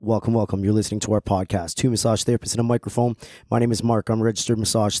Welcome, welcome. You're listening to our podcast, Two Massage Therapists and a Microphone. My name is Mark. I'm a registered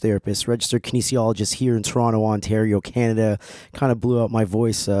massage therapist, registered kinesiologist here in Toronto, Ontario, Canada. Kind of blew out my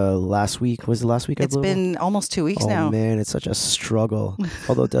voice last week. Was it last week? It's been almost 2 weeks now. Oh man, it's such a struggle.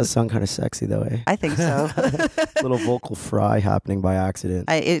 Although it does sound kind of sexy though, eh? I think so. Little vocal fry happening by accident.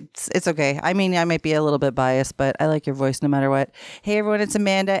 It's okay. I mean, I might be a little bit biased, but I like your voice no matter what. Hey everyone, it's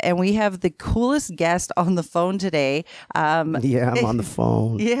Amanda, and we have the coolest guest on the phone today. Yeah, I'm on the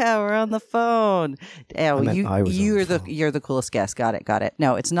phone. Yeah, we're on the phone. Oh, you're the coolest guest. Got it.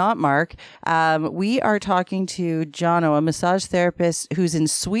 No, it's not Mark. We are talking to Jono, a massage therapist who's in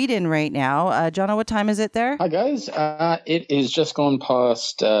Sweden right now. Jono, what time is it there? Hi guys. It is just gone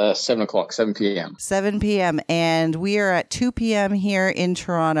past 7 o'clock, 7 p.m. 7 p.m. and we are at 2 p.m. here in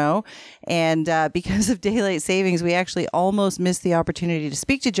Toronto. And because of daylight savings, we actually almost missed the opportunity to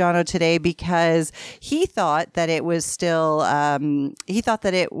speak to Jono today because he thought that it was still, he thought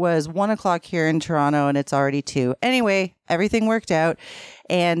that it was 1 o'clock here in Toronto and it's already 2. Anyway, everything worked out.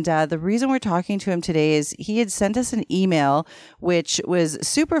 And the reason we're talking to him today is he had sent us an email, which was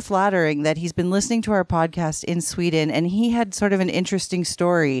super flattering that he's been listening to our podcast in Sweden. And he had sort of an interesting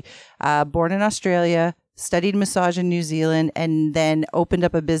story. Born in Australia, studied massage in New Zealand, and then opened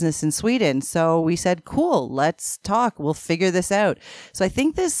up a business in Sweden. So we said, cool, let's talk. We'll figure this out. So I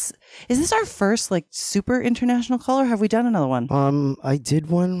think is this our first like super international call, or have we done another one? I did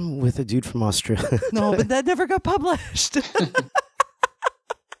one with a dude from Australia. No, but that never got published.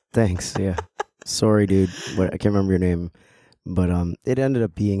 Thanks. Yeah. Sorry, dude. I can't remember your name. But it ended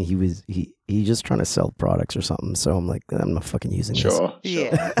up being he just trying to sell products or something. So I'm like, I'm not fucking using this. Sure.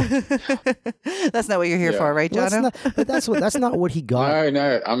 Yeah. That's not what you're here for, right, Jono? That's not what he got.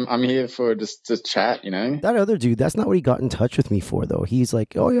 No. I'm here for just to chat, you know. That other dude, that's not what he got in touch with me for though. He's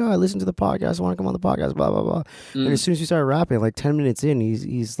like, oh yeah, I listened to the podcast, I want to come on the podcast, blah blah blah. And as soon as you start rapping, like 10 minutes in,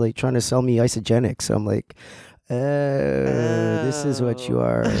 he's like trying to sell me Isogenics. So I'm like, this is what you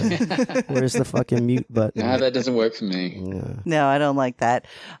are. Where's the fucking mute button? No, that doesn't work for me. Yeah. No, I don't like that.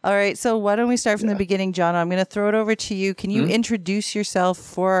 All right, so why don't we start from the beginning, John? I'm going to throw it over to you. Can you introduce yourself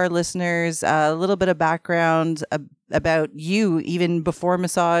for our listeners, a little bit of background about you, even before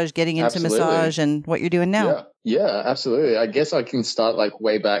massage, getting into massage, and what you're doing now? Yeah, absolutely. I guess I can start like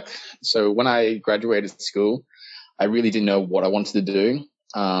way back. So when I graduated school, I really didn't know what I wanted to do.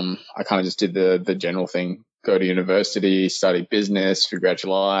 I kind of just did the general thing. Go to university, study business, figure out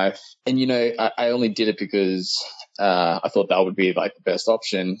your life. And, you know, I only did it because I thought that would be like the best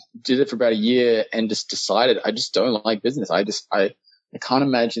option. Did it for about a year and just decided I just don't like business. I can't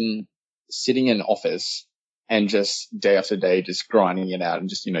imagine sitting in an office and just day after day just grinding it out and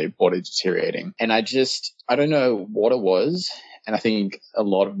just, you know, your body deteriorating. And I don't know what it was. And I think a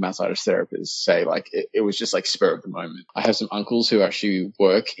lot of massage therapists say like it was just like spur of the moment. I have some uncles who actually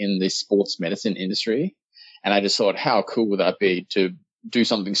work in the sports medicine industry. And I just thought, how cool would that be to do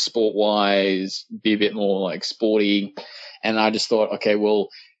something sport-wise, be a bit more like sporty? And I just thought, okay, well,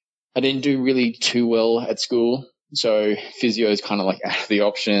 I didn't do really too well at school. So physio is kind of like out of the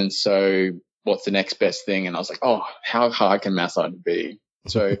option. So what's the next best thing? And I was like, oh, how hard can massage be?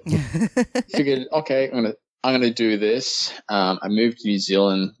 So figured, okay, I'm gonna do this. I moved to New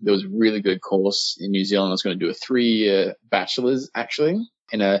Zealand. There was a really good course in New Zealand. I was going to do a 3-year bachelor's actually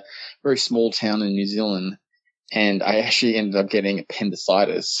in a very small town in New Zealand. And I actually ended up getting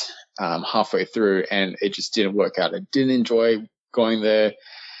appendicitis halfway through, and it just didn't work out. I didn't enjoy going there.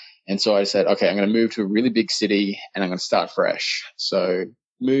 And so I said, okay, I'm going to move to a really big city and I'm going to start fresh. So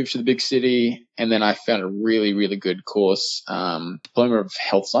moved to the big city, and then I found a really, really good course, Diploma of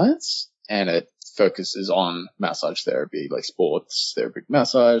Health Science, and it focuses on massage therapy, like sports therapeutic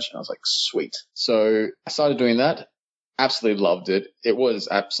massage. And I was like, sweet. So I started doing that. Absolutely loved it. It was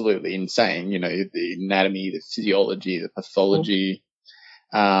absolutely insane, you know, the anatomy, the physiology, the pathology.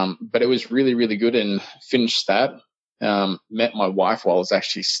 But it was really, really good, and finished that. Met my wife while I was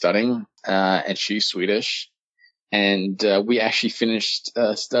actually studying, and she's Swedish. And we actually finished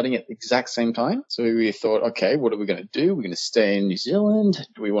studying at the exact same time. So we thought, okay, what are we going to do? We're going to stay in New Zealand.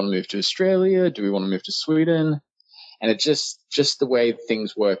 Do we want to move to Australia? Do we want to move to Sweden? And it just the way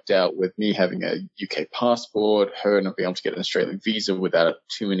things worked out with me having a UK passport, her not being able to get an Australian visa without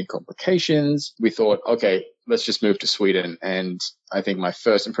too many complications, we thought, okay, let's just move to Sweden. And I think my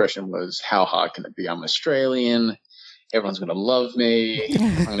first impression was, how hard can it be? I'm Australian. Everyone's going to love me.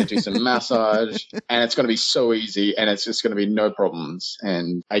 I'm going to do some massage, and it's going to be so easy, and it's just going to be no problems.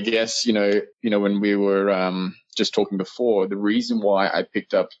 And I guess, you know, when we were just talking before, the reason why I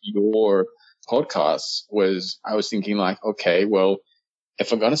picked up your podcast was I was thinking like, okay, well,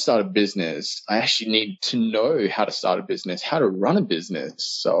 if I'm going to start a business, I actually need to know how to start a business, how to run a business.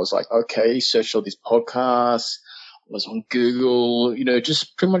 So I was like, okay, search all these podcasts. I was on Google,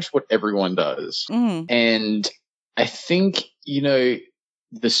 just pretty much what everyone does. And I think,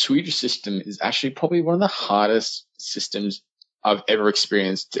 the Swedish system is actually probably one of the hardest systems I've ever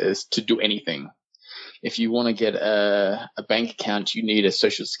experienced to do anything. If you want to get a bank account, you need a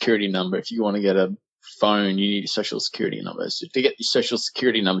social security number. If you want to get a phone, you need a social security number. So to get your social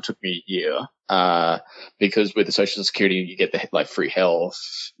security number took me a year, because with the social security, you get the free health,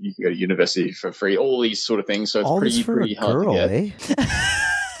 you can go to university for free, all these sort of things. So it's pretty hard to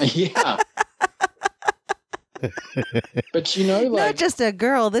get. Yeah. But not just a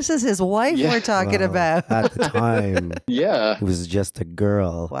girl. This is his wife we're talking about. At the time, yeah, it was just a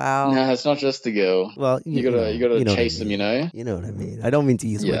girl. Wow. No, it's not just a girl. Well, you gotta chase them. You know what I mean. I don't mean to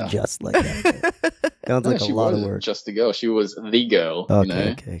use the word "just" like that. Sounds like a lot of work. Just a girl. She was the girl.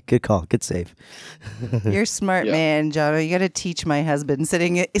 Okay. Good call. Good save. You're smart, man, Jono. You got to teach my husband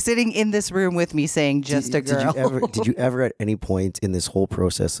sitting in this room with me saying "just a girl." Did you ever at any point in this whole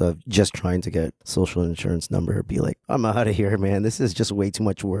process of just trying to get social insurance number be like, I'm out of here, man. This is just way too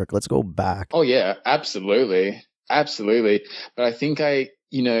much work. Let's go back. Oh yeah, absolutely. But I think I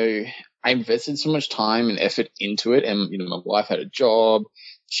invested so much time and effort into it, and my wife had a job.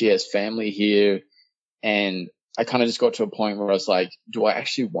 She has family here. And I kind of just got to a point where I was like, do I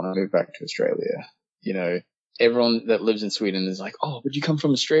actually want to move back to Australia? Everyone that lives in Sweden is like, oh, but you come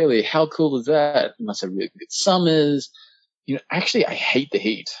from Australia. How cool is that? You must have really good summers. Actually, I hate the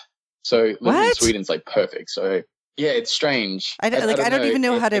heat. So living in Sweden is like perfect. So yeah, it's strange. I don't even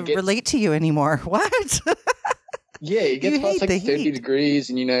know how to relate to you anymore. What? Yeah, it gets past 30 degrees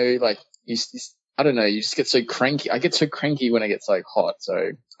and I don't know, you just get so cranky. I get so cranky when it gets hot.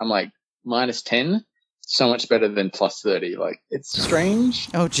 So I'm like -10. So much better than +30. It's strange.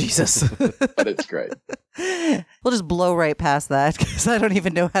 Oh, Jesus. But it's great. We'll just blow right past that because I don't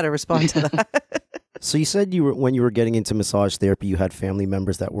even know how to respond to that. So you said when you were getting into massage therapy, you had family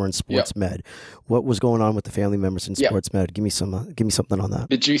members that were in sports med. What was going on with the family members in sports med? Give me something on that.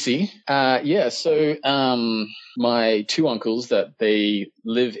 Bit juicy. So my two uncles that they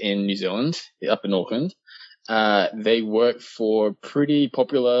live in New Zealand, up in Auckland, they work for pretty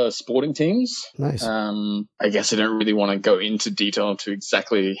popular sporting teams. Nice. I guess I don't really want to go into detail to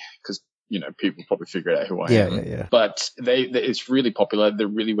exactly because people probably figure out who I am. Yeah. But it's really popular. They're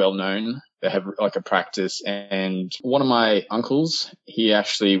really well known. They have a practice. And one of my uncles, he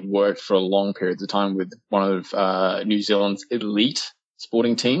actually worked for long periods of time with one of New Zealand's elite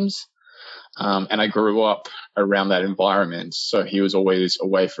sporting teams. And I grew up around that environment. So he was always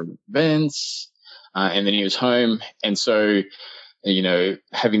away from events. And then he was home. And so,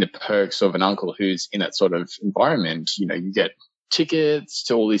 having the perks of an uncle who's in that sort of environment, you get tickets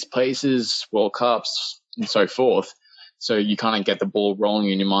to all these places, World Cups, and so forth. So you kind of get the ball rolling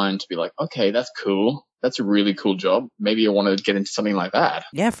in your mind to be like, okay, that's cool. That's a really cool job. Maybe I want to get into something like that.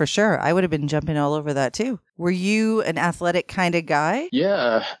 Yeah, for sure. I would have been jumping all over that too. Were you an athletic kind of guy?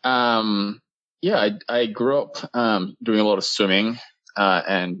 Yeah. I grew up doing a lot of swimming.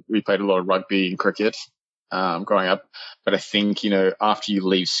 And we played a lot of rugby and cricket growing up. But I think, after you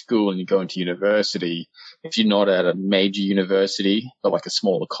leave school and you go into university, if you're not at a major university, but a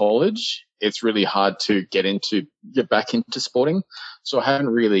smaller college, it's really hard to get back into sporting. So I haven't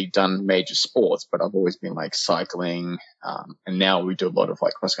really done major sports, but I've always been cycling. And now we do a lot of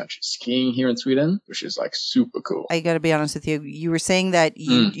cross-country skiing here in Sweden, which is super cool. I got to be honest with you. You were saying that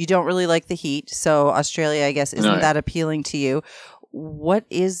you don't really like the heat. So Australia, I guess, isn't that appealing to you. What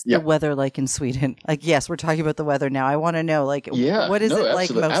is the weather like in Sweden? Yes, we're talking about the weather now. I want to know, what is it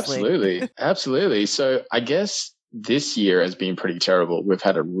like mostly? Absolutely. So I guess this year has been pretty terrible. We've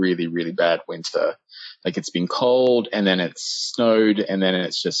had a really, really bad winter. It's been cold and then it's snowed and then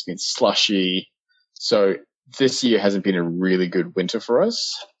it's just been slushy. So this year hasn't been a really good winter for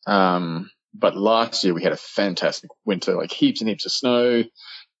us. But last year we had a fantastic winter, heaps and heaps of snow.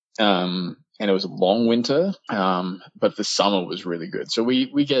 And it was a long winter, but the summer was really good. So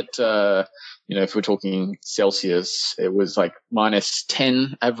we get, if we're talking Celsius, it was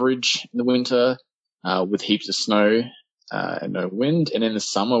 -10 average in the winter, with heaps of snow, and no wind. And in the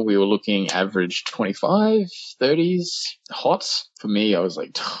summer, we were looking average 25, 30s, hot. For me, I was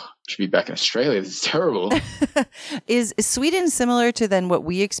like, should be back in Australia. This is terrible. Is Sweden similar to then what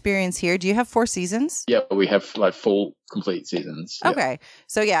we experience here? Do you have 4 seasons? Yeah, we have full complete seasons. Okay.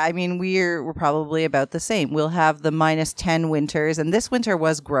 So yeah, I mean, we're probably about the same. We'll have the -10 winters, and this winter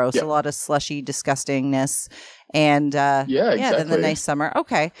was gross. A lot of slushy disgustingness. And exactly. then the nice summer.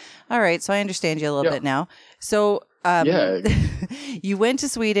 Okay. All right. So I understand you a little bit now. So Yeah. You went to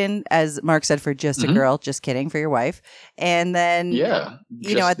Sweden, as Mark said, for just a girl. Just kidding, for your wife. And then,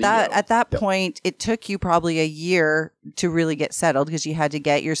 at that point, it took you probably a year to really get settled because you had to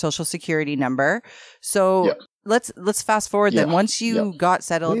get your social security number. So let's fast forward then. Once you got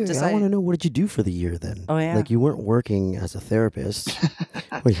settled, wait, I want to know, what did you do for the year then? Oh yeah, like you weren't working as a therapist.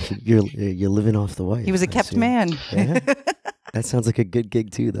 you're living off the wife. He was a kept man. Yeah. That sounds like a good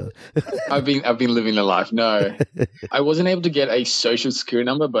gig too, though. I've been living the life. No, I wasn't able to get a social security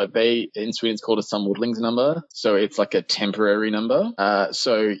number, but in Sweden it's called a samordnings number. So it's like a temporary number.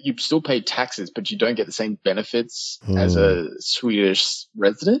 So you still pay taxes, but you don't get the same benefits as a Swedish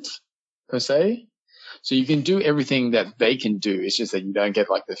resident per se. So you can do everything that they can do. It's just that you don't get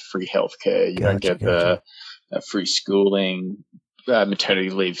like the free healthcare, you don't get the free schooling, maternity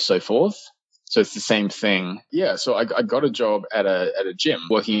leave, so forth. So it's the same thing. Yeah. So I got a job at a gym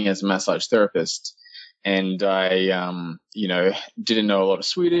working as a massage therapist, and I, didn't know a lot of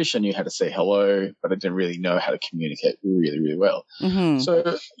Swedish. I knew how to say hello, but I didn't really know how to communicate really, really well.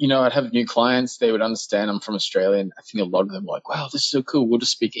 So, I'd have new clients. They would understand I'm from Australia. And I think a lot of them were like, wow, this is so cool. We'll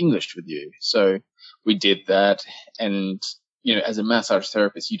just speak English with you. So we did that. And, as a massage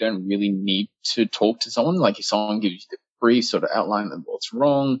therapist, you don't really need to talk to someone. Like if someone gives you the brief sort of outline of what's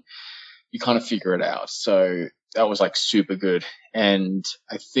wrong, you kind of figure it out. So that was like super good. And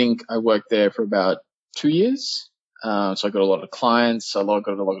I think I worked there for about 2 years. So I got a lot of clients, got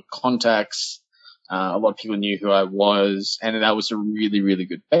a lot of contacts. A lot of people knew who I was. And that was a really, really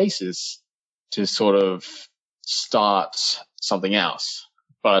good basis to sort of start something else.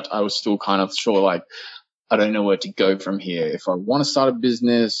 But I was still kind of sure, like, I don't know where to go from here. If I want to start a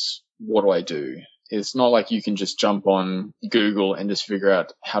business, what do I do? It's not like you can just jump on Google and just figure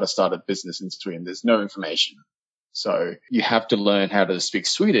out how to start a business in Sweden. There's no information. So you have to learn how to speak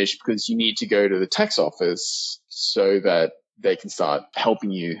Swedish because you need to go to the tax office so that they can start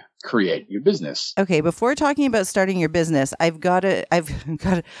helping you create your business. Okay, before talking about starting your business, I've got a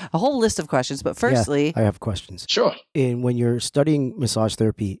whole list of questions. But firstly, I have questions. Sure. And when you're studying massage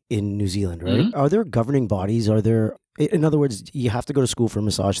therapy in New Zealand, right? Are there governing bodies? In other words, you have to go to school for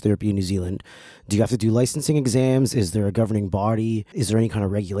massage therapy in New Zealand. Do you have to do licensing exams? Is there a governing body? Is there any kind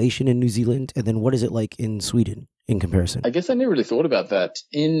of regulation in New Zealand? And then what is it like in Sweden in comparison? I guess I never really thought about that.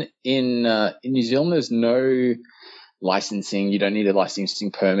 In New Zealand, there's no licensing. You don't need a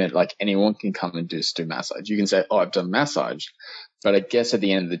licensing permit. Like anyone can come and just do massage. You can say, oh, I've done massage. But I guess at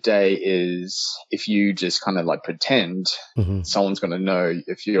the end of the day is if you just kind of like pretend, someone's going to know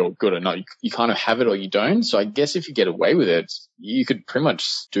if you're good or not. You kind of have it or you don't. So I guess if you get away with it, you could pretty much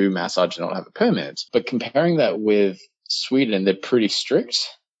do massage and not have a permit. But comparing that with Sweden, they're pretty strict.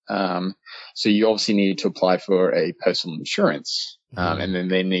 So you obviously need to apply for a personal insurance. And then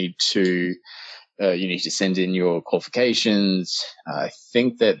they need to you need to send in your qualifications. I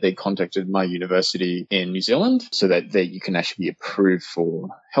think that they contacted my university in New Zealand so that you can actually be approved for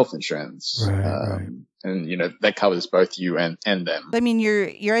health insurance. Right. And, that covers both you and them. I mean,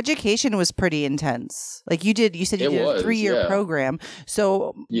 your education was pretty intense. Like you said you did a 3-year program.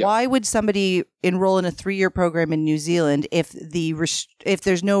 So why would somebody enroll in a 3-year program in New Zealand if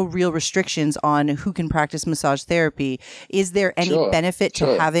there's no real restrictions on who can practice massage therapy? Is there any benefit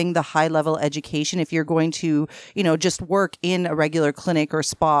to having the high level education if you're going to, just work in a regular clinic or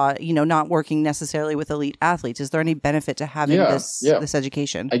spa, not working necessarily with elite athletes? Is there any benefit to having this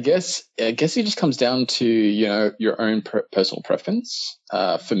education? I guess it just comes down to, your own personal preference.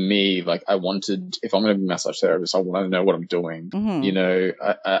 For me, like if I'm going to be a massage therapist, I want to know what I'm doing.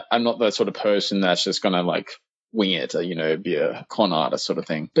 I'm not the sort of person that's just going to like wing it, be a con artist sort of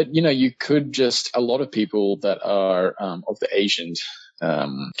thing. But, you could a lot of people that are of the Asian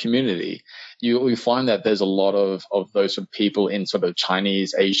community, you find that there's a lot of those sort of people in sort of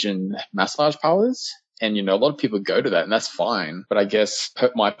Chinese Asian massage parlors. And, a lot of people go to that and that's fine. But I guess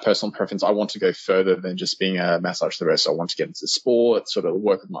my personal preference, I want to go further than just being a massage therapist. I want to get into sport, sort of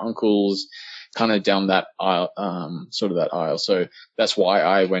work with my uncles, kind of down that aisle, So that's why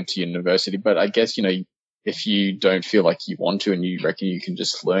I went to university. But I guess, if you don't feel like you want to and you reckon you can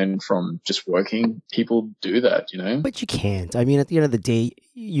just learn from just working, people do that, But you can't. I mean, at the end of the day,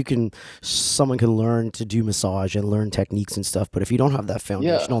 someone can learn to do massage and learn techniques and stuff. But if you don't have that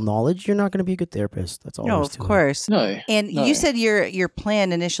foundational knowledge, you're not going to be a good therapist. That's all. No, of course. No. And you said your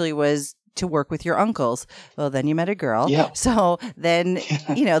plan initially was to work with your uncles. Well, then you met a girl. Yeah. So then,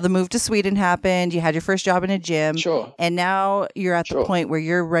 the move to Sweden happened. You had your first job in a gym. Sure. And now you're at the point where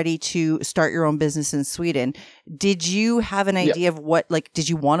you're ready to start your own business in Sweden. Did you have an idea of what, did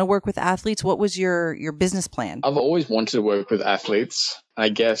you want to work with athletes? What was your business plan? I've always wanted to work with athletes. I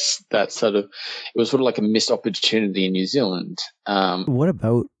guess that it was sort of like a missed opportunity in New Zealand. What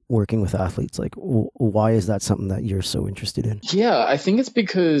about working with athletes? Like, why is that something that you're so interested in? Yeah, I think it's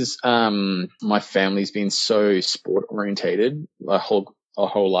because my family's been so sport orientated our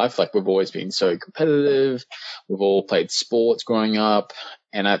whole life. Like, we've always been so competitive. We've all played sports growing up,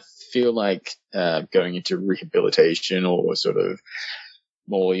 and I feel like going into rehabilitation or sort of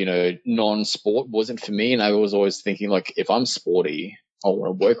more, non-sport wasn't for me. And I was always thinking, like, if I'm sporty, I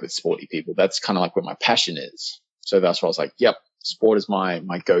want to work with sporty people. That's kind of like where my passion is. So that's why I was like, yep, sport is my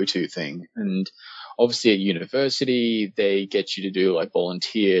go-to thing. And obviously at university, they get you to do like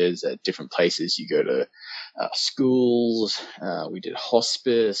volunteers at different places. You go to schools. We did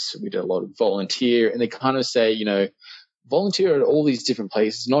hospice. We did a lot of volunteer. And they kind of say, volunteer at all these different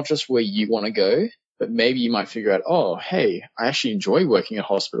places, not just where you want to go, but maybe you might figure out, oh, hey, I actually enjoy working at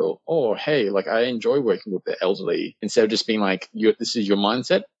hospital. Oh, hey, like I enjoy working with the elderly. Instead of just being like, this is your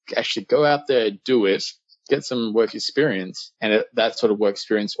mindset, actually go out there, do it, get some work experience. And that sort of work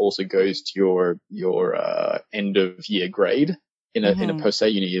experience also goes to your end of year grade in a per se.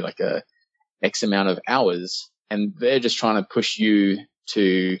 You need like a X amount of hours, and they're just trying to push you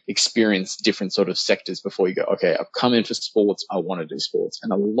to experience different sort of sectors before you go, okay, I've come in for sports, I want to do sports.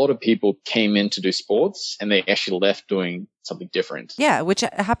 And a lot of people came in to do sports and they actually left doing something different. Yeah, which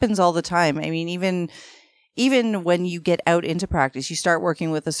happens all the time. I mean, even when you get out into practice, you start working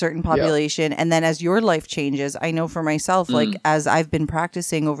with a certain population. And then as your life changes, I know for myself, like as I've been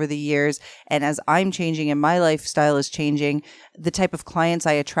practicing over the years and as I'm changing and my lifestyle is changing, the type of clients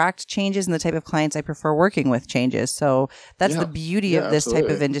I attract changes and the type of clients I prefer working with changes. So that's the beauty of this type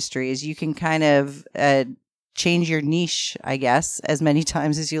of industry is you can kind of change your niche, I guess, as many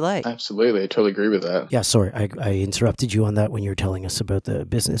times as you like. Absolutely. I totally agree with that. Yeah, sorry, I interrupted you on that when you were telling us about the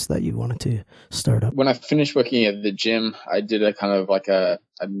business that you wanted to start up. When I finished working at the gym, I did a kind of like a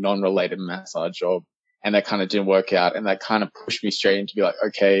non-related massage job, and that kind of didn't work out. And that kind of pushed me straight into be like,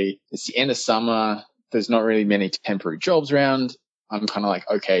 okay, it's the end of summer. There's not really many temporary jobs around. I'm kind of like,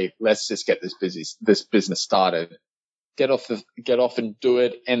 okay, let's just get this business started. Get off and do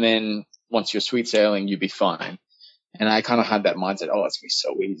it. And then once you're sweet sailing, you'll be fine. And I kind of had that mindset, oh, it's going to be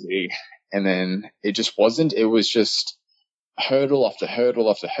so easy. And then it just wasn't. It was just hurdle after hurdle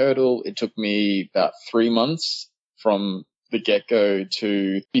after hurdle. It took me about 3 months from the get-go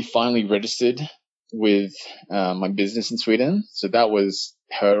to be finally registered with my business in Sweden. So that was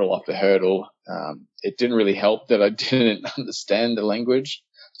hurdle after hurdle. It didn't really help that I didn't understand the language.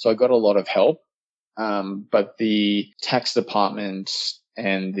 So I got a lot of help. But the tax department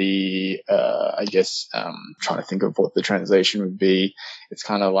and the, trying to think of what the translation would be. It's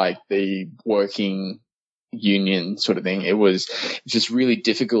kind of like the working union sort of thing. It's just really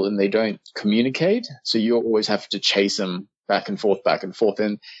difficult and they don't communicate. So you always have to chase them back and forth.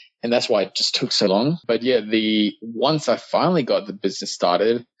 And that's why it just took so long. But yeah, once I finally got the business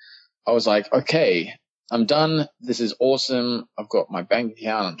started, I was like, okay, I'm done. This is awesome. I've got my bank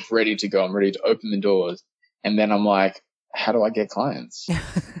account. I'm ready to go. I'm ready to open the doors. And then I'm like, how do I get clients?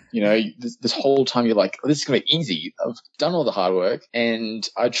 This whole time you're like, oh, this is going to be easy. I've done all the hard work. And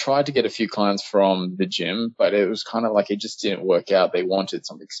I tried to get a few clients from the gym, but it was kind of like it just didn't work out. They wanted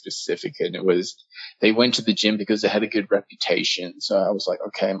something specific. And they went to the gym because they had a good reputation. So I was like,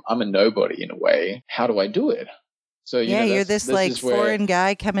 okay, I'm a nobody in a way. How do I do it? So you're this like foreign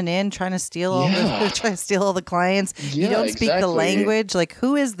guy coming in trying to steal all the clients. Yeah, you don't speak the language. Like,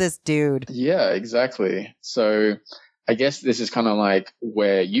 who is this dude? Yeah, exactly. So I guess this is kind of like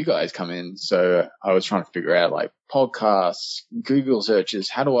where you guys come in. So I was trying to figure out like podcasts, Google searches.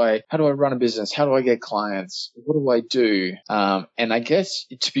 How do I run a business? How do I get clients? What do I do? And I guess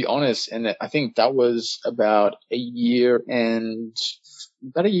to be honest, and I think that was about a year and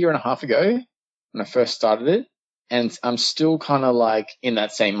a half ago when I first started it. And I'm still kind of like in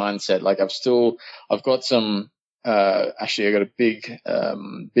that same mindset. Like I've got some, actually I got a big,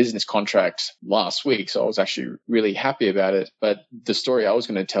 business contract last week. So I was actually really happy about it. But the story I was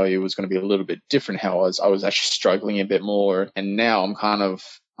going to tell you was going to be a little bit different. How I was actually struggling a bit more. And now I'm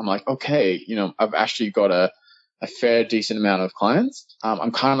like, okay, I've actually got a fair decent amount of clients.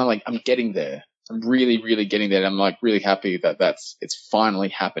 I'm kind of like, I'm getting there. I'm really, really getting there. And I'm like really happy that it's finally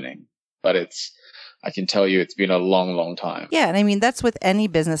happening, but I can tell you it's been a long, long time. Yeah. And I mean, that's with any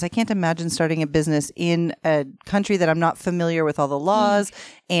business. I can't imagine starting a business in a country that I'm not familiar with all the laws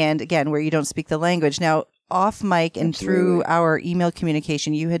and again, where you don't speak the language. Now, off mic and through our email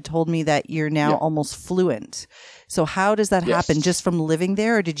communication, you had told me that you're now almost fluent. So how does that happen? Just from living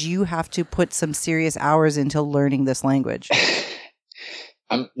there, or did you have to put some serious hours into learning this language?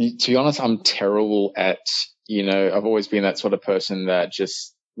 To be honest, I'm terrible at, I've always been that sort of person that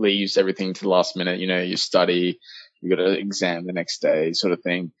just leaves everything to the last minute. You study, you got an exam the next day sort of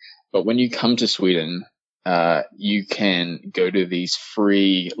thing. But when you come to Sweden, you can go to these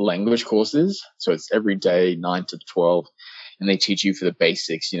free language courses. So it's every day, 9 to 12, and they teach you for the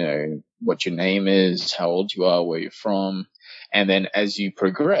basics, what your name is, how old you are, where you're from. And then as you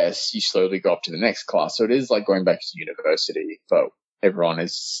progress, you slowly go up to the next class. So it is like going back to university, but everyone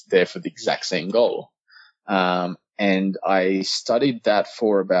is there for the exact same goal. And I studied that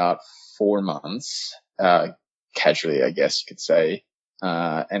for about 4 months, casually, I guess you could say.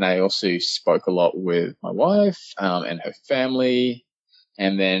 And I also spoke a lot with my wife, and her family,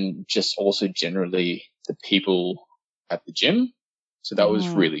 and then just also generally the people at the gym. So that was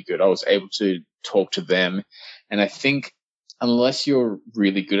really good. I was able to talk to them. And I think unless you're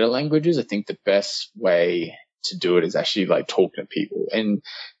really good at languages, I think the best way to do it is actually like talking to people, and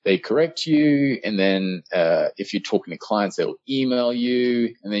they correct you. And then, if you're talking to clients, they'll email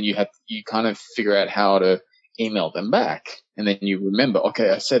you, and then you kind of figure out how to email them back. And then you remember,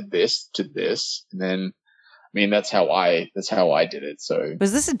 okay, I said this to this. And then, that's how I did it. So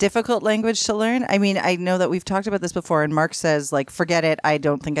was this a difficult language to learn? I mean, I know that we've talked about this before, and Mark says like, forget it. I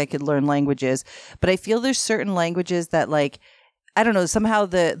don't think I could learn languages, but I feel there's certain languages that like, I don't know, somehow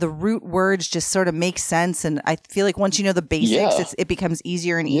the root words just sort of make sense. And I feel like once you know the basics, it becomes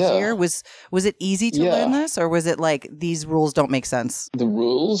easier and easier. Yeah. Was it easy to learn this, or was it like these rules don't make sense? The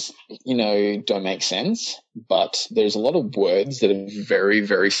rules, don't make sense, but there's a lot of words that are very,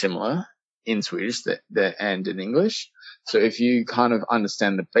 very similar in Swedish and in English. So if you kind of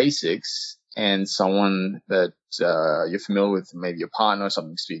understand the basics, and someone that you're familiar with, maybe your partner or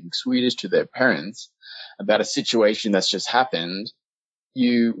something, speaking Swedish to their parents about a situation that's just happened,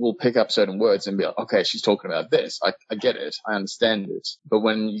 you will pick up certain words and be like, okay, she's talking about this. I get it. I understand it. But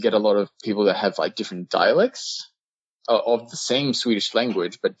when you get a lot of people that have like different dialects of the same Swedish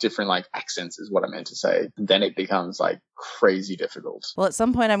language, but different like accents is what I meant to say, then it becomes like crazy difficult. Well, at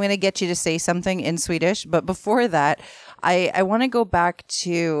some point I'm going to get you to say something in Swedish. But before that, I want to go back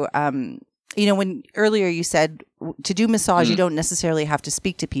to, when earlier you said to do massage, you don't necessarily have to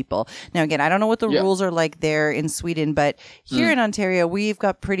speak to people. Now, again, I don't know what the rules are like there in Sweden, but here in Ontario, we've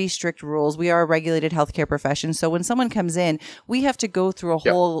got pretty strict rules. We are a regulated healthcare profession. So when someone comes in, we have to go through a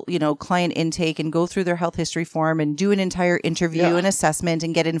whole, client intake and go through their health history form and do an entire interview and assessment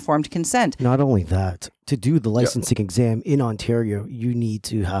and get informed consent. Not only that, to do the licensing exam in Ontario, you need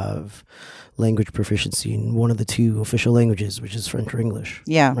to have language proficiency in one of the two official languages, which is French or English.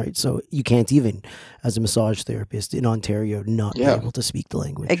 Yeah. Right. So you can't even, as a massage therapist in Ontario, not be able to speak the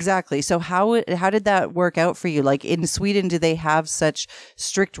language. Exactly. So how did that work out for you? Like in Sweden, do they have such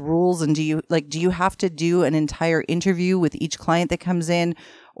strict rules? And do you have to do an entire interview with each client that comes in,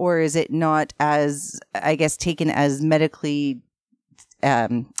 or is it not as, I guess, taken as medically?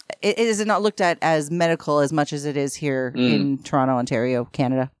 Is it not looked at as medical as much as it is here in Toronto, Ontario,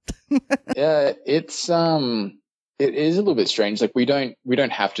 Canada? Yeah, it is a little bit strange. Like we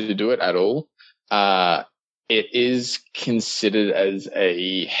don't have to do it at all. It is considered as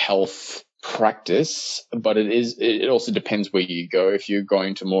a health practice, but it also depends where you go. If you're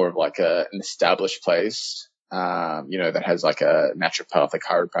going to more of like an established place, that has like a naturopath, a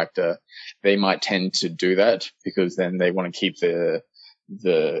chiropractor, they might tend to do that because then they want to keep the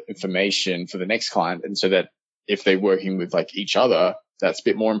information for the next client. And so that if they're working with like each other, that's a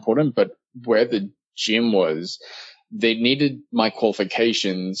bit more important. But where the gym was, they needed my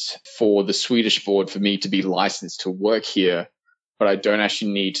qualifications for the Swedish board for me to be licensed to work here, but I don't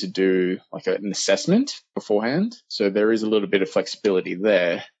actually need to do like an assessment beforehand. So there is a little bit of flexibility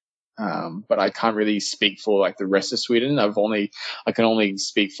there. But I can't really speak for like the rest of Sweden. I can only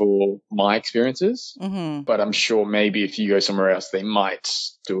speak for my experiences, but I'm sure maybe if you go somewhere else, they might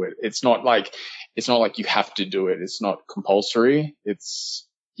do it. It's not like you have to do it. It's not compulsory. It's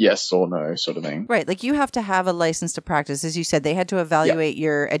yes or no sort of thing. Right. Like you have to have a license to practice. As you said, they had to evaluate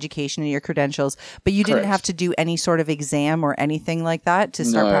your education and your credentials, but you didn't have to do any sort of exam or anything like that to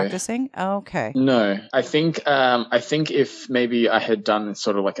start practicing? Okay. No. I think if maybe I had done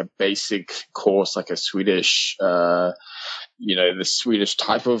sort of like a basic course, like a Swedish, the Swedish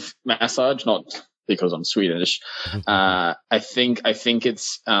type of massage, not because I'm Swedish. I think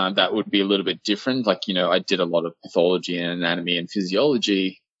it's that would be a little bit different. Like, I did a lot of pathology and anatomy and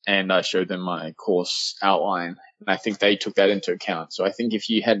physiology, and I showed them my course outline, and I think they took that into account. So I think if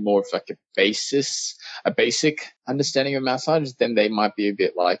you had more of like a basic understanding of massage, then they might be a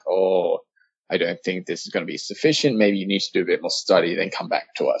bit like, oh, I don't think this is going to be sufficient. Maybe you need to do a bit more study, then come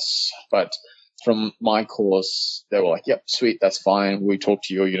back to us. But from my course, they were like, yep, sweet, that's fine. We talked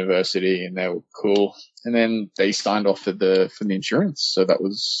to your university and they were cool. And then they signed off for the insurance. So that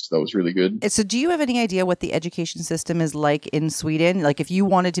was really good. So do you have any idea what the education system is like in Sweden? Like if you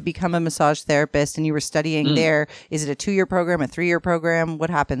wanted to become a massage therapist and you were studying there, is it a 2-year program, a 3-year program? What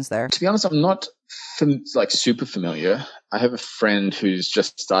happens there? To be honest, I'm not super familiar. I have a friend who's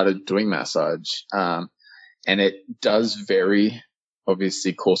just started doing massage, and it does vary,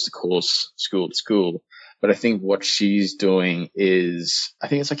 obviously course to course, school to school. But I think what she's doing is, I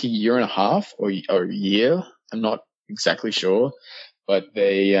think it's like a year and a half or a year. I'm not exactly sure, but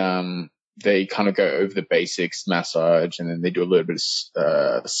they kind of go over the basics, massage, and then they do a little bit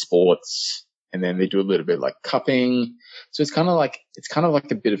of sports, and then they do a little bit like cupping. So it's kind of like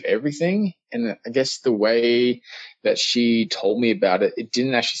a bit of everything. And I guess the way that she told me about it, it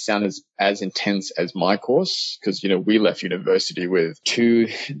didn't actually sound as intense as my course, because, we left university with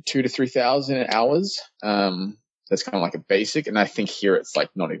 2,000 to 3,000 hours. That's kind of like a basic. And I think here it's like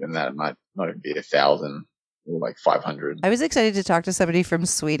not even that. It might not even be 1,000. Or like 500. I was excited to talk to somebody from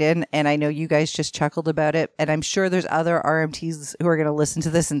Sweden, and I know you guys just chuckled about it. And I'm sure there's other RMTs who are going to listen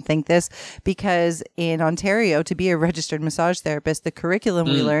to this and think this, because in Ontario, to be a registered massage therapist, the curriculum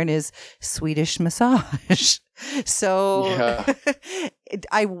we learn is Swedish massage. So Yeah.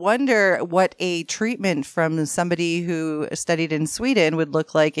 I wonder what a treatment from somebody who studied in Sweden would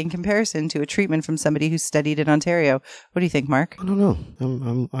look like in comparison to a treatment from somebody who studied in Ontario. What do you think, Mark? I don't know.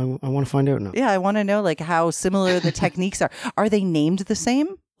 I want to find out now. Yeah, I want to know like how similar the techniques are. Are they named the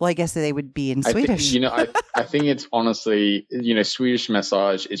same? Well, I guess they would be in Swedish. I think it's honestly, Swedish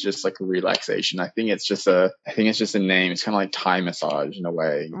massage is just like a relaxation. I think it's just a name. It's kind of like Thai massage in a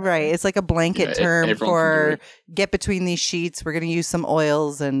way. Right. It's like a blanket term for get between these sheets. We're going to use some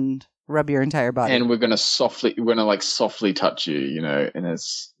oils and rub your entire body. And we're going to softly touch you, and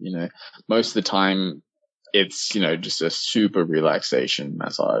it's, most of the time it's, just a super relaxation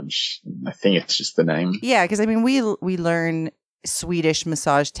massage. I think it's just the name. Yeah. Cause we learn Swedish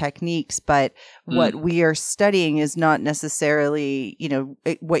massage techniques, but what we are studying is not necessarily,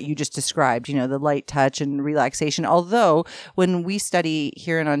 what you just described, the light touch and relaxation. Although when we study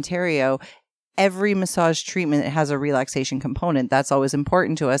here in Ontario, every massage treatment has a relaxation component. That's always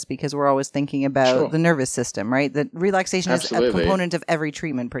important to us because we're always thinking about the nervous system, right? The relaxation is a component of every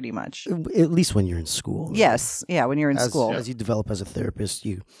treatment pretty much. At least when you're in school. Right? Yes. Yeah. When you're in school. As you develop as a therapist,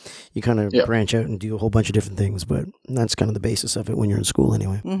 you kind of branch out and do a whole bunch of different things, but that's kind of the basis of it when you're in school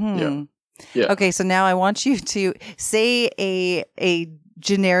anyway. Mm-hmm. Yeah. Okay. So now I want you to say a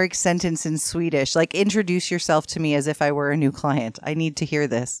generic sentence in Swedish, like introduce yourself to me as if I were a new client. I need to hear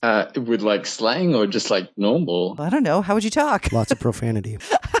this. With like slang or just like normal? I don't know. How would you talk? Lots of profanity.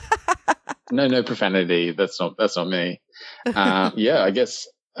 No profanity. That's not me. I guess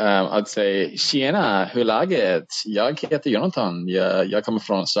I'd say tjena, hur läget? Jag heter Jonathan. Jag kommer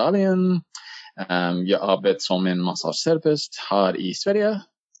från Australien. Jag arbetar som en massageterapeut här I Sverige.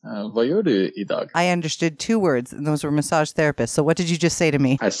 Vad gör du idag? I understood 2 words, and those were massage therapists. So what did you just say to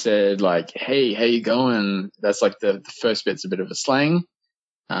me? I said like, hey, how you going? That's like the first bit's a bit of a slang.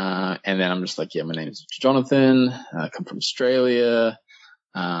 And then I'm just like, yeah, my name is Jonathan. I come from Australia.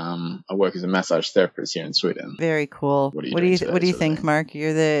 I work as a massage therapist here in Sweden. Very cool. What do you think, Mark?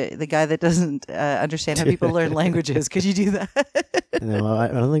 You're the guy that doesn't understand how people learn languages. Could you do that? No, I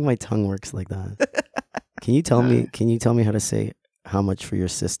don't think my tongue works like that. Can you tell me how to say how much for your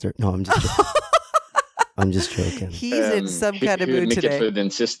sister? No, I'm just joking. I'm just joking. He's in some kind of mood today. Mycket för din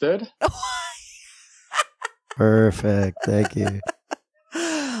syster. Perfect. Thank you.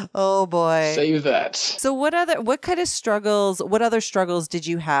 Oh boy. Save that. So what other struggles did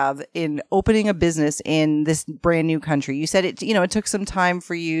you have in opening a business in this brand new country? You said it took some time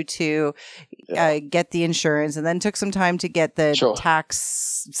for you to get the insurance, and then took some time to get the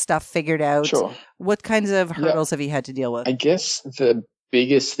tax stuff figured out. Sure. What kinds of hurdles have you had to deal with? I guess the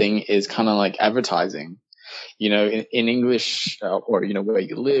biggest thing is kind of like advertising. In English or where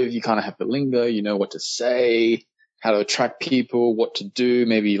you live, you kind of have the lingo, what to say, how to attract people, what to do,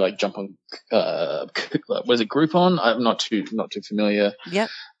 maybe like jump on, what is it, Groupon? I'm not too familiar. Yeah.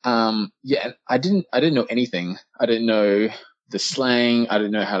 And I didn't know anything. I didn't know the slang. I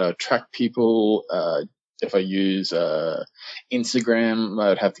didn't know how to attract people. if I use Instagram,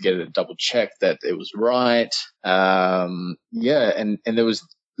 I'd have to get it double checked that it was right. Yeah, and there was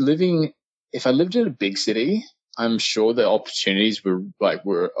living. If I lived in a big city, I'm sure the opportunities were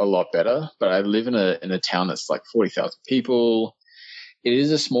a lot better. But I live in a town that's like 40,000 people. It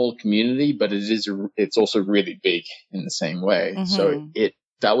is a small community, but it's also really big in the same way. Mm-hmm. So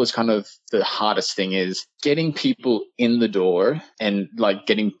that was kind of the hardest thing, is getting people in the door and like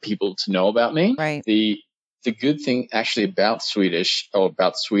getting people to know about me. Right. The good thing actually about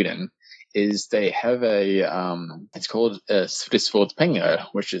Sweden is they have it's called Friskvårdspengar,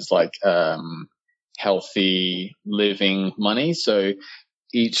 which is like healthy living money. So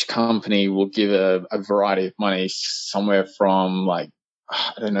each company will give a variety of money, somewhere from like,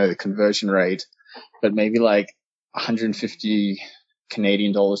 I don't know the conversion rate, but maybe like 150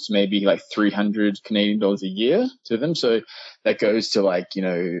 Canadian dollars to maybe like 300 Canadian dollars a year to them. So that goes to like, if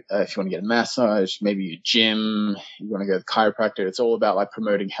you want to get a massage, maybe a gym, you want to go to the chiropractor. It's all about like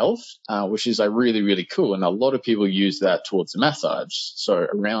promoting health, which is like really, really cool. And a lot of people use that towards the massage. So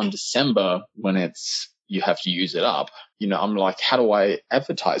around December, when you have to use it up, I'm like, how do I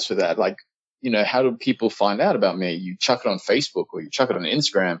advertise for that? Like, how do people find out about me? You chuck it on Facebook or you chuck it on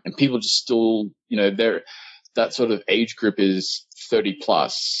Instagram, and people just still, that sort of age group is 30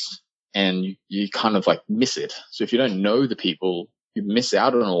 plus, and you kind of like miss it. So if you don't know the people, you miss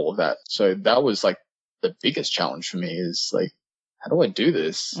out on all of that. So that was like the biggest challenge for me, is like, how do I do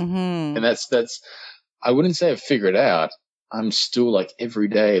this? Mm-hmm. And that's, I wouldn't say I've figured it out. I'm still like every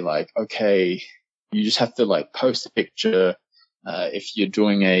day, like, okay, you just have to like post a picture. If you're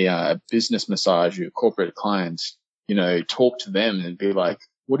doing a business massage, your corporate clients, talk to them and be like,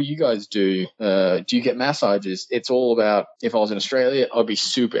 what do you guys do? Do you get massages? It's all about, if I was in Australia, I'd be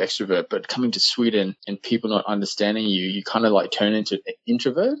super extrovert, but coming to Sweden and people not understanding you kind of like turn into an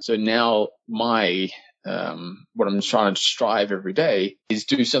introvert. So now what I'm trying to strive every day is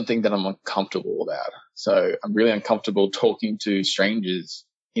do something that I'm uncomfortable about. So I'm really uncomfortable talking to strangers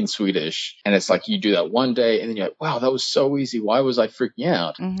in Swedish. And it's like, you do that one day and then you're like, wow, that was so easy. Why was I freaking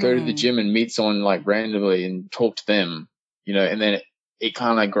out? Mm-hmm. Go to the gym and meet someone like randomly and talk to them, and then it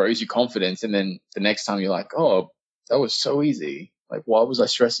kind of grows your confidence. And then the next time you're like, oh, that was so easy. Like, what was I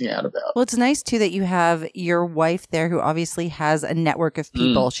stressing out about? Well, it's nice too that you have your wife there, who obviously has a network of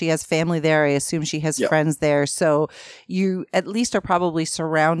people. She has family there. I assume she has friends there. So you at least are probably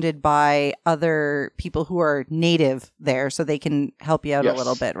surrounded by other people who are native there, so they can help you out a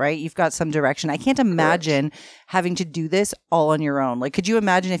little bit, right? You've got some direction. I can't imagine having to do this all on your own. Like, could you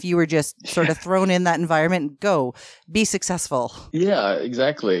imagine if you were just sort of thrown in that environment and go be successful? Yeah,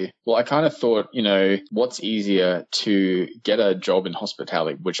 exactly. Well, I kind of thought, what's easier, to get a job in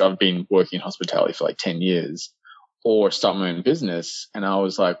hospitality, which I've been working in hospitality for like 10 years, or start my own business. And I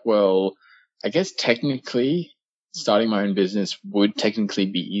was like, well, I guess technically starting my own business would technically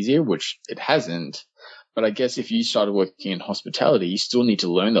be easier, which it hasn't. But I guess if you started working in hospitality, you still need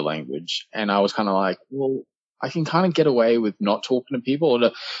to learn the language. And I was kind of like, well, I can kind of get away with not talking to people,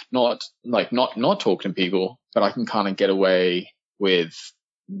 or not talking to people, but I can kind of get away with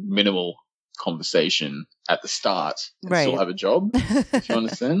minimal conversation at the start and still have a job, if you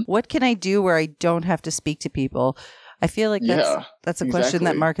understand. What can I do where I don't have to speak to people? I feel like that's a question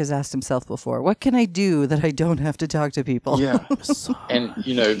that Mark has asked himself before. What can I do that I don't have to talk to people? Yeah. And,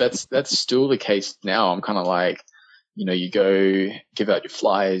 that's still the case now. I'm kind of like, you go give out your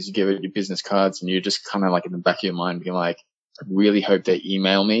flyers, you give out your business cards, and you're just kind of like in the back of your mind being like, I really hope they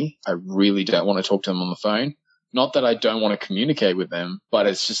email me. I really don't want to talk to them on the phone. Not that I don't want to communicate with them, but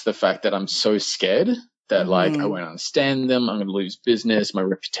it's just the fact that I'm so scared that like I won't understand them. I'm going to lose business. My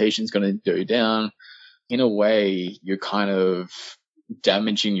reputation's going to go down. In a way, you're kind of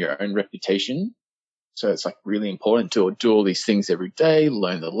damaging your own reputation. So it's like really important to do all these things every day,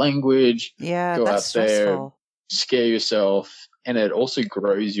 learn the language, go out there, scare yourself. And it also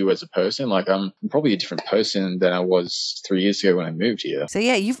grows you as a person. Like I'm probably a different person than I was 3 years ago when I moved here. So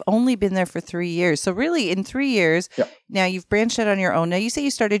yeah, you've only been there for 3 years. So really in 3 years, now you've branched out on your own. Now you say you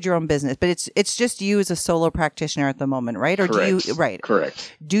started your own business, but it's just you as a solo practitioner at the moment, right? Or Correct. do you, right?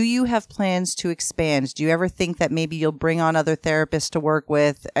 Correct. Do you have plans to expand? Do you ever think that maybe you'll bring on other therapists to work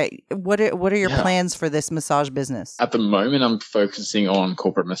with? What are your plans for this massage business? At the moment, I'm focusing on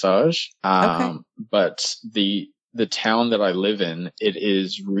corporate massage. But the town that I live in, it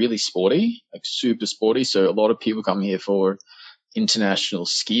is really sporty, like super sporty. So a lot of people come here for international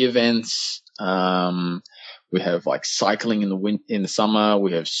ski events. We have like cycling in the summer.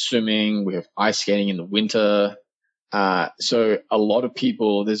 We have swimming. We have ice skating in the winter. So a lot of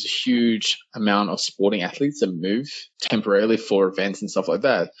people, there's a huge amount of sporting athletes that move temporarily for events and stuff like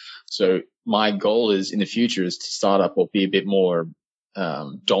that. So my goal is in the future is to start up or be a bit more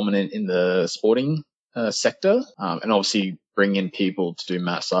dominant in the sporting sector, and obviously bring in people to do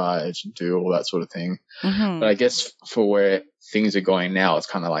massage and do all that sort of thing. Mm-hmm. But I guess for where things are going now, it's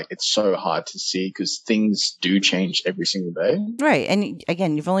kind of like it's so hard to see because things do change every single day. Right. And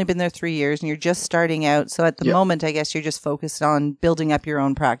again, you've only been there 3 years and you're just starting out. So at the moment, I guess you're just focused on building up your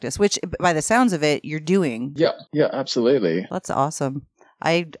own practice, which by the sounds of it, you're doing. Yeah, absolutely. That's awesome.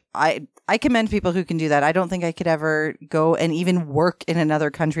 I commend people who can do that. I don't think I could ever go and even work in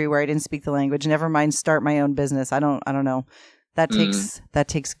another country where I didn't speak the language. Never mind start my own business. I don't know. That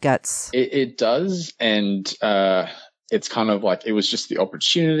takes guts. It does, and it's kind of like it was just the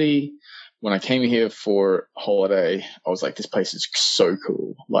opportunity. When I came here for holiday, I was like, this place is so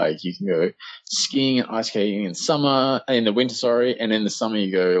cool. Like you can go skiing and ice skating in the winter, and in the summer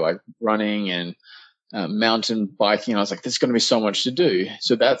you go like running and mountain biking. And I was like, there's going to be so much to do.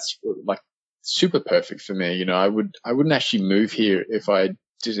 So that's like super perfect for me. You know, I wouldn't actually move here if I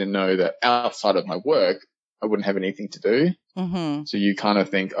didn't know that outside of my work, I wouldn't have anything to do. Mm-hmm. So you kind of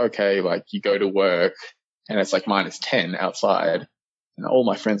think, okay, like you go to work and it's like -10 outside. And all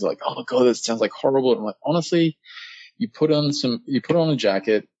my friends are like, oh God, that sounds like horrible. And I'm like, honestly, you put on a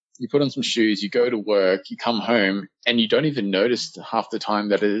jacket, you put on some shoes, you go to work, you come home, and you don't even notice half the time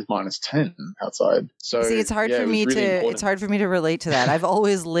that it is -10 outside. So see, it's hard for me to relate to that. I've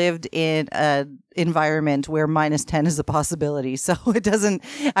always lived in an environment where -10 is a possibility. So it doesn't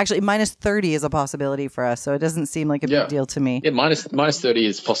actually -30 is a possibility for us. So it doesn't seem like a big deal to me. Yeah, -30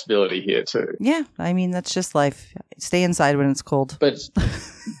 is a possibility here too. Yeah, I mean that's just life. Stay inside when it's cold.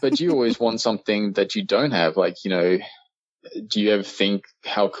 But you always want something that you don't have, like, you know. Do you ever think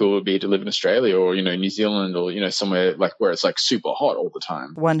how cool it would be to live in Australia or, you know, New Zealand or, you know, somewhere like where it's like super hot all the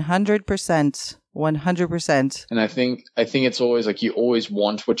time? 100%. 100%. And I think it's always like you always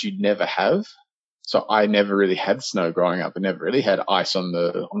want what you never have. So I never really had snow growing up. I never really had ice on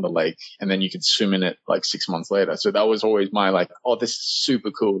the lake, and then you could swim in it like 6 months later. So that was always my like, oh, this is super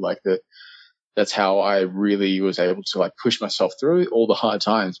cool. Like that's how I really was able to like push myself through all the hard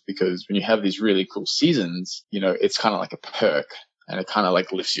times, because when you have these really cool seasons, you know, it's kind of like a perk and it kind of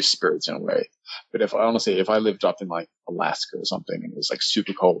like lifts your spirits in a way. But if I lived up in like Alaska or something and it was like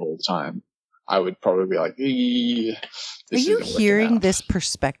super cold all the time, I would probably be like, are you hearing this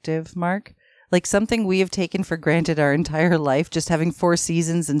perspective, Mark? Like something we have taken for granted our entire life, just having 4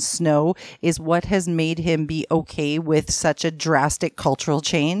 seasons and snow is what has made him be okay with such a drastic cultural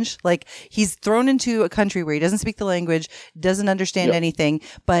change. Like he's thrown into a country where he doesn't speak the language, doesn't understand anything,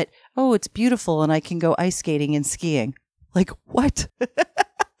 but, oh, it's beautiful and I can go ice skating and skiing. Like what?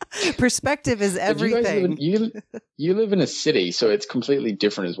 Perspective is everything. You live in a city, so it's completely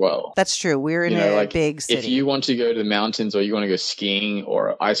different as well. That's true. We're in a big city. If you want to go to the mountains or you want to go skiing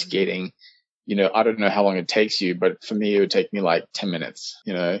or ice skating, you know, I don't know how long it takes you, but for me, it would take me like 10 minutes,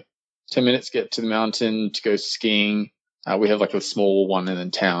 you know, 10 minutes to get to the mountain to go skiing. We have like a small one in the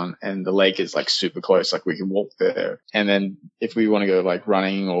town and the lake is like super close. Like we can walk there. And then if we want to go like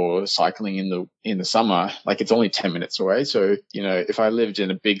running or cycling in the summer, like it's only 10 minutes away. So, you know, if I lived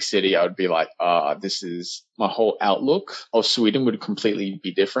in a big city, I would be like, this is my whole outlook of Sweden would completely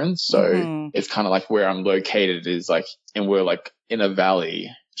be different. So it's kind of like where I'm located is like, and we're like in a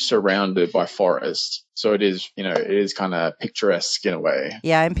valley surrounded by forest. So it is, you know, it is kind of picturesque in a way.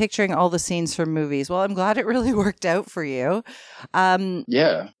 Yeah, I'm picturing all the scenes from movies. Well, I'm glad it really worked out for you.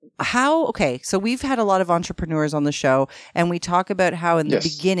 Yeah. Okay, so we've had a lot of entrepreneurs on the show, and we talk about how in the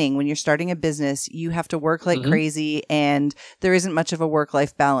beginning, when you're starting a business, you have to work like crazy, and there isn't much of a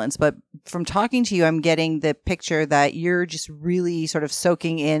work-life balance. But from talking to you, I'm getting the picture that you're just really sort of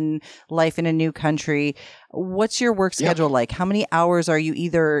soaking in life in a new country. What's your work schedule like? How many hours are you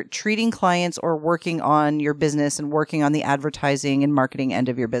either treating clients or working on your business and working on the advertising and marketing end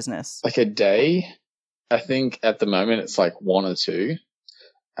of your business? Like a day, I think at the moment it's like 1 or 2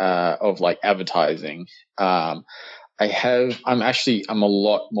 of like advertising. I'm a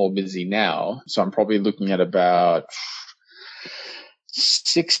lot more busy now. So I'm probably looking at about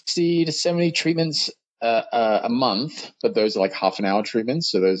 60 to 70 treatments a month, but those are like half an hour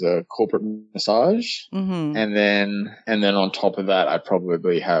treatments. So those are corporate massage. And then on top of that, I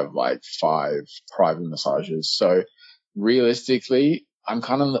probably have like 5 private massages. So realistically, I'm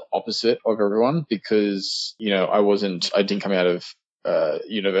kind of the opposite of everyone because, you know, I didn't come out of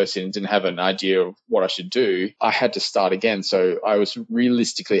university and didn't have an idea of what I should do. I had to start again. So I was at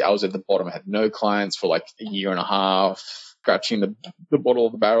the bottom. I had no clients for like a year and a half, scratching the bottom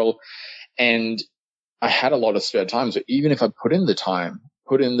of the barrel. And I had a lot of spare time. So even if I put in the time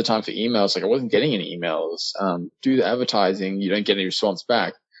for emails, like I wasn't getting any emails, do the advertising, you don't get any response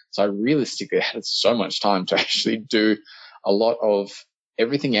back. So I realistically had so much time to actually do a lot of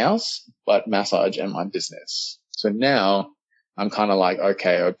everything else but massage and my business. So now I'm kind of like,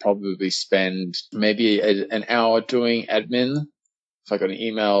 okay, I'd probably spend maybe an hour doing admin if I got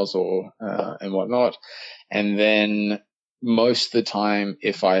any emails or and whatnot. And then most of the time,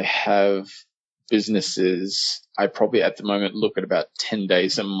 if I have businesses, I probably at the moment look at about 10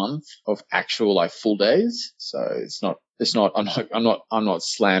 days a month of actual like full days. So I'm not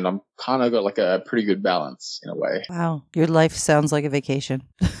slammed. I'm kind of got like a pretty good balance in a way. Wow. Your life sounds like a vacation.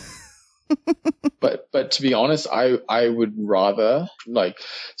 But to be honest, I would rather like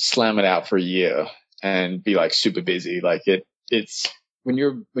slam it out for a year and be like super busy. Like it's when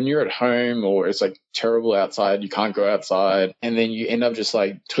you're at home or it's like terrible outside, you can't go outside, and then you end up just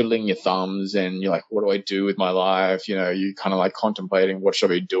like twiddling your thumbs and you're like, what do I do with my life? You know, you kind of like contemplating, what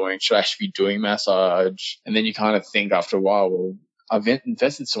should I be doing? Should I actually be doing massage? And then you kind of think after a while, well, I've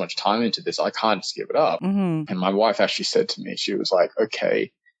invested so much time into this, I can't just give it up. Mm-hmm. And my wife actually said to me, she was like,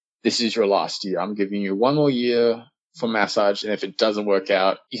 okay, this is your last year. I'm giving you one more year for massage. And if it doesn't work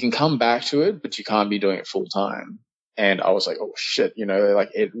out, you can come back to it, but you can't be doing it full time. And I was like, oh shit, you know, like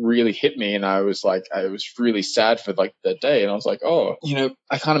it really hit me. And I was really sad for like that day. And I was like, oh, you know,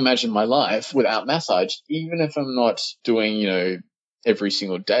 I can't imagine my life without massage. Even if I'm not doing, you know, every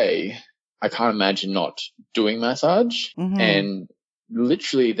single day, I can't imagine not doing massage. Mm-hmm. And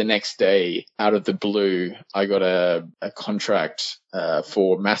literally the next day, out of the blue, I got a contract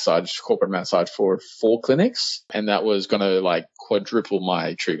for massage, corporate massage for 4 clinics. And that was going to like quadruple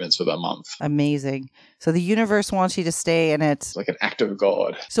my treatments for that month. Amazing. So the universe wants you to stay, and it's like an act of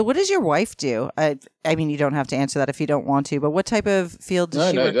God. So what does your wife do? I mean, you don't have to answer that if you don't want to, but what type of field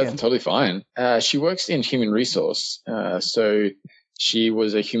does she work in? No, that's totally fine. She works in human resource. So she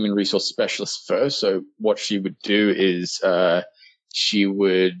was a human resource specialist first. So what she would do is she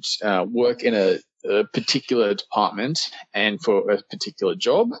would work in a particular department and for a particular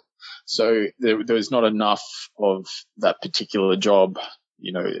job. So there was not enough of that particular job.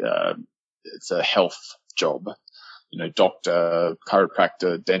 You know, it's a health job, you know, doctor,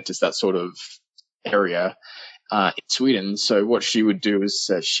 chiropractor, dentist, that sort of area in Sweden. So what she would do is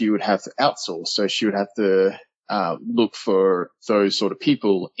she would have to outsource. So she would have to look for those sort of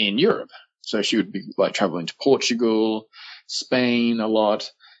people in Europe. So she would be like traveling to Portugal, Spain a lot,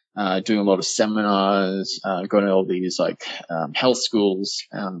 doing a lot of seminars, going to all these like health schools,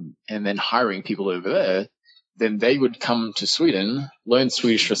 and then hiring people over there. Then they would come to Sweden, learn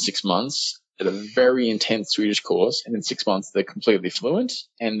Swedish for 6 months at a very intense Swedish course, and in 6 months they're completely fluent,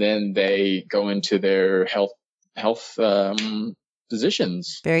 and then they go into their health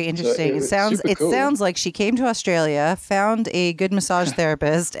positions. Very interesting. So it sounds like she came to Australia, found a good massage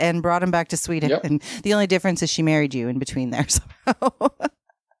therapist, and brought him back to Sweden. Yep. And the only difference is she married you in between there somehow.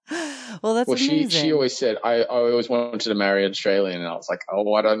 Well, that's amazing. She always said, I always wanted to marry an Australian. And I was like,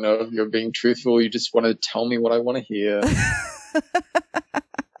 oh, I don't know if you're being truthful. You just want to tell me what I want to hear.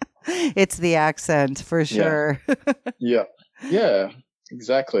 It's the accent for sure. Yeah,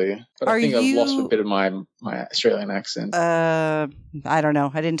 exactly. But I think I've lost a bit of my Australian accent. I don't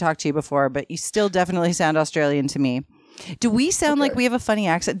know. I didn't talk to you before, but you still definitely sound Australian to me. Do we sound like we have a funny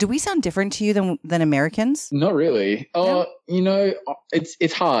accent? Do we sound different to you than Americans? Not really. No? You know,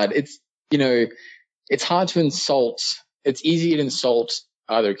 it's hard. It's hard to insult. It's easy to insult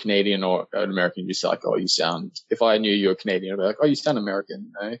either a Canadian or an American. You say like, oh, you sound. If I knew you were Canadian, I'd be like, oh, you sound American.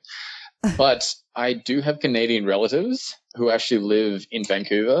 You know? But I do have Canadian relatives who actually live in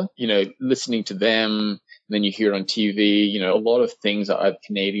Vancouver. You know, listening to them, and then you hear it on TV. You know, a lot of things are either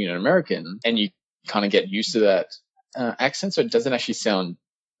Canadian or American, and you kind of get used to that accent, so it doesn't actually sound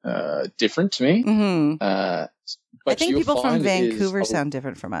different to me. Mm-hmm. But I think people from Vancouver sound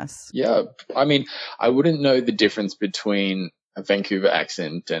different from us. Yeah, I mean, I wouldn't know the difference between a Vancouver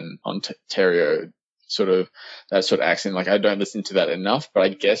accent and Ontario sort of that sort of accent. Like, I don't listen to that enough, but I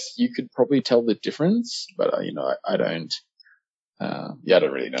guess you could probably tell the difference. But you know, I don't. I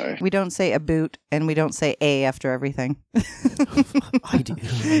don't really know. We don't say a boot, and we don't say a after everything. I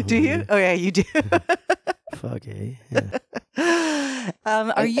do. Do you? Oh yeah, you do. Fuck it. Yeah.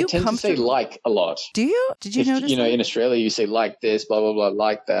 Are you I tend to say like a lot. Do you? Did you notice? You know, in Australia, you say like this, blah blah blah,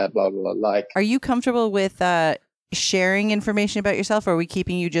 like that, blah blah blah, like. Are you comfortable with sharing information about yourself, or are we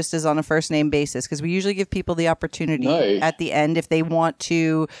keeping you just as on a first name basis? Because we usually give people the opportunity at the end if they want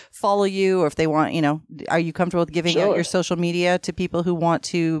to follow you, or if they want, are you comfortable with giving out your social media to people who want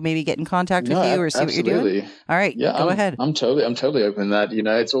to maybe get in contact with you or see what you're doing? All right. Yeah, go ahead. I'm totally open to that.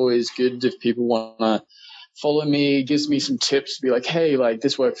 It's always good if people want to follow me, gives me some tips, be like, hey, like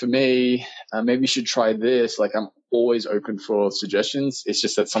this worked for me. Maybe you should try this. Like I'm always open for suggestions. It's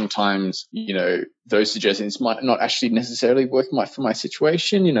just that sometimes, those suggestions might not actually necessarily work for my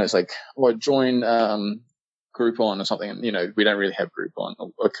situation. It's like, join Groupon or something. And, we don't really have Groupon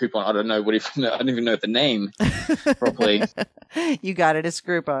or Coupon. I don't even know the name properly. You got it. It's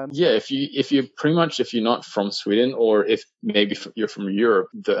Groupon. Yeah. If you're not from Sweden, or if maybe you're from Europe,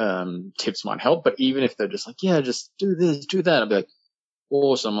 the tips might help. But even if they're just like, yeah, just do this, do that, I'll be like,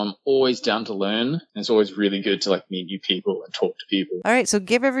 awesome. I'm always down to learn. And it's always really good to meet new people and talk to people. All right. So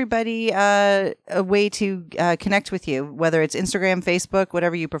give everybody a way to connect with you, whether it's Instagram, Facebook,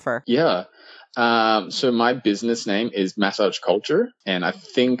 whatever you prefer. Yeah. So my business name is Massage Culture, and I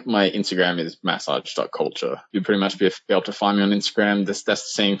think my Instagram is massage.culture. You'll pretty much be able to find me on Instagram. That's the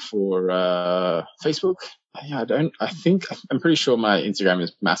same for Facebook. Yeah, I'm pretty sure my Instagram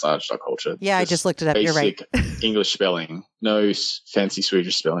is massage.culture. Yeah, I just looked it up. You're right. English spelling, no fancy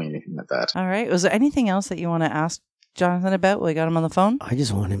Swedish spelling, anything like that. All right. Was there anything else that you want to ask Jonathan about? We got him on the phone. I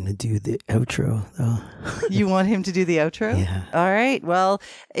just want him to do the outro, though. You want him to do the outro? Yeah. All right. Well,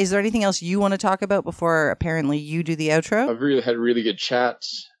 is there anything else you want to talk about before apparently you do the outro? I've really had a really good chat.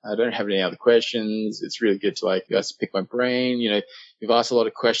 I don't have any other questions. It's really good to you guys pick my brain. You've asked a lot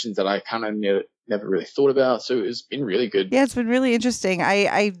of questions that I kind of never really thought about. So it's been really good. Yeah, it's been really interesting.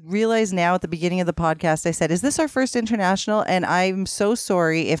 I realize now at the beginning of the podcast, I said, is this our first international? And I'm so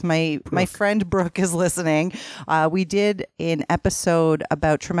sorry if my friend Brooke is listening. We did an episode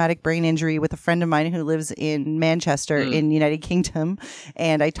about traumatic brain injury with a friend of mine who lives in Manchester in United Kingdom.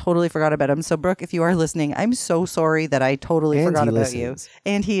 And I totally forgot about him. So Brooke, if you are listening, I'm so sorry that I totally forgot about you.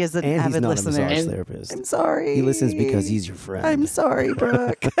 And he is an avid listener. He's not a massage therapist. I'm sorry. He listens because he's your friend. I'm sorry,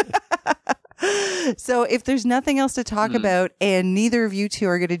 Brooke. So if there's nothing else to talk about and neither of you two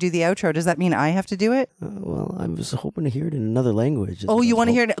are going to do the outro, does that mean I have to do it? Well, I was hoping to hear it in another language. Oh, you want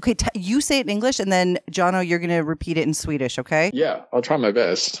to hear it? Okay, you say it in English and then, Jono, you're going to repeat it in Swedish, okay? Yeah, I'll try my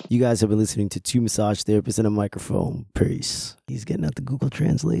best. You guys have been listening to two massage therapists and a microphone. Peace. He's getting out the Google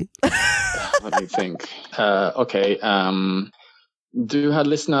Translate. Let me think. Okay. Du har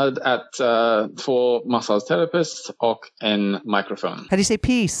lyssnat at två massageterapister och en mikrofon. How do you say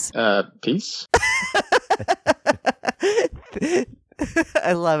peace? Peace.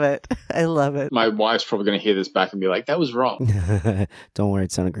 I love it. I love it. My wife's probably going to hear this back and be like, that was wrong. Don't worry.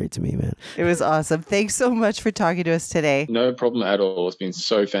 It sounded great to me, man. It was awesome. Thanks so much for talking to us today. No problem at all. It's been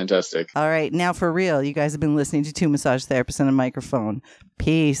so fantastic. All right. Now for real, you guys have been listening to two massage therapists and a microphone.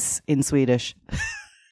 Peace in Swedish.